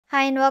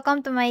Hi and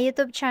welcome to my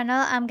YouTube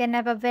channel. I'm gonna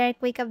have a very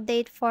quick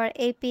update for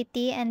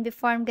APT, and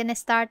before I'm gonna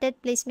start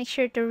it, please make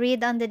sure to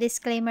read on the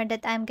disclaimer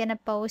that I'm gonna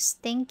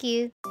post. Thank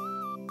you.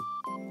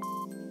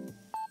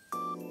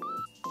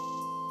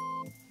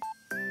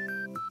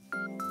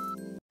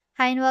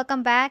 Hi and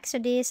welcome back. So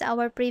this is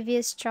our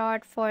previous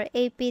chart for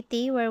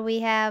APT where we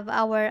have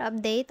our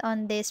update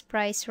on this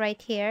price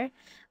right here.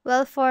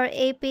 Well, for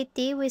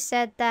APT, we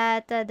said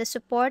that the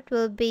support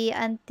will be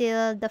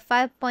until the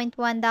 $5.1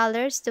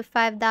 to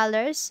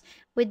 $5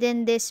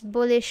 within this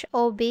bullish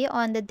OB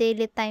on the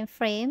daily time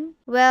frame.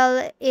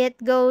 Well,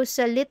 it goes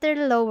a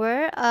little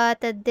lower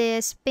at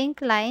this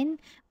pink line,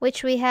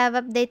 which we have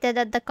updated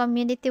at the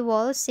community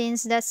wall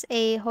since that's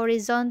a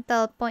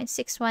horizontal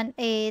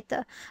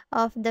 0.618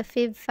 of the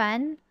fib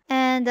fan.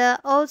 And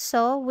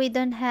also, we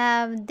don't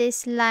have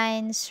these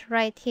lines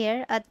right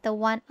here at the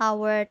 1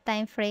 hour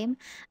time frame.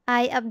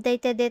 I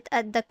updated it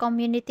at the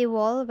community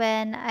wall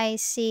when I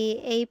see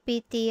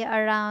APT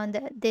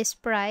around this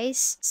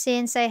price,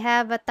 since I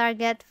have a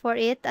target for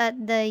it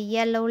at the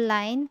yellow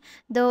line.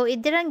 Though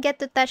it didn't get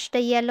to touch the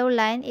yellow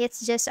line,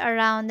 it's just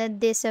around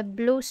this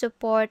blue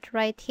support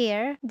right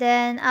here.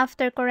 Then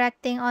after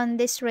correcting on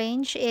this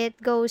range,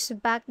 it goes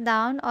back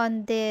down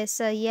on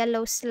this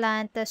yellow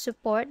slant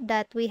support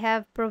that we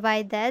have provided.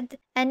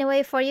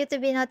 Anyway, for you to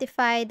be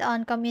notified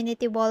on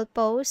community wall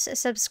posts,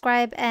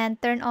 subscribe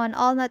and turn on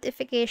all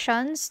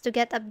notifications to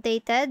get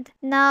updated.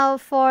 Now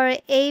for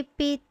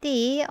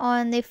APT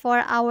on the 4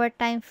 hour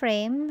time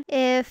frame,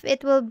 if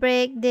it will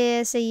break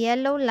this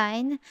yellow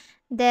line,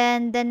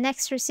 then the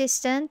next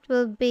resistance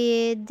will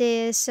be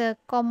this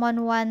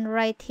common one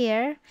right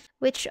here,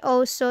 which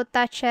also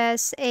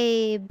touches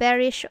a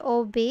bearish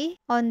OB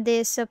on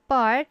this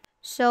part.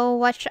 So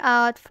watch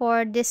out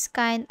for this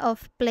kind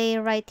of play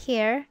right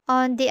here.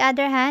 On the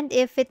other hand,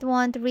 if it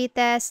won't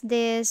retest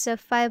this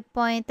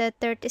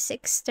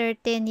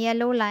 5.3613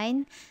 yellow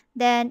line,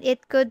 then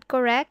it could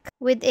correct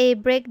with a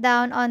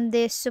breakdown on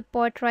this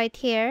support right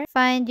here.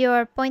 Find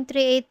your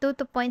 0.382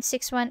 to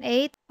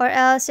 0.618, or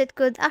else it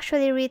could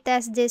actually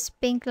retest this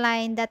pink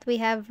line that we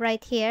have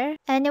right here.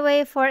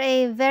 Anyway, for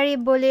a very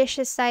bullish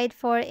side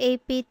for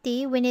APT,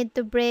 we need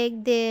to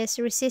break this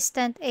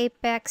resistant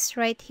apex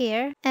right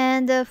here.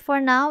 And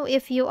for now,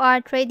 if you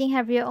are trading,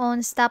 have your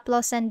own stop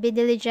loss and be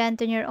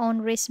diligent in your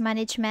own risk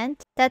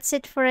management. That's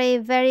it for a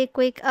very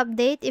quick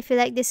update. If you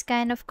like this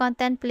kind of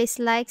content, please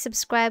like,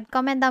 subscribe,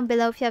 comment down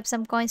below if you have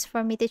some coins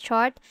for me to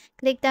chart.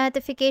 Click the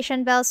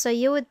notification bell so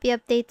you would be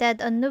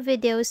updated on new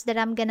videos that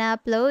I'm gonna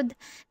upload.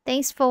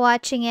 Thanks for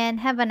watching and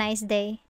have a nice day.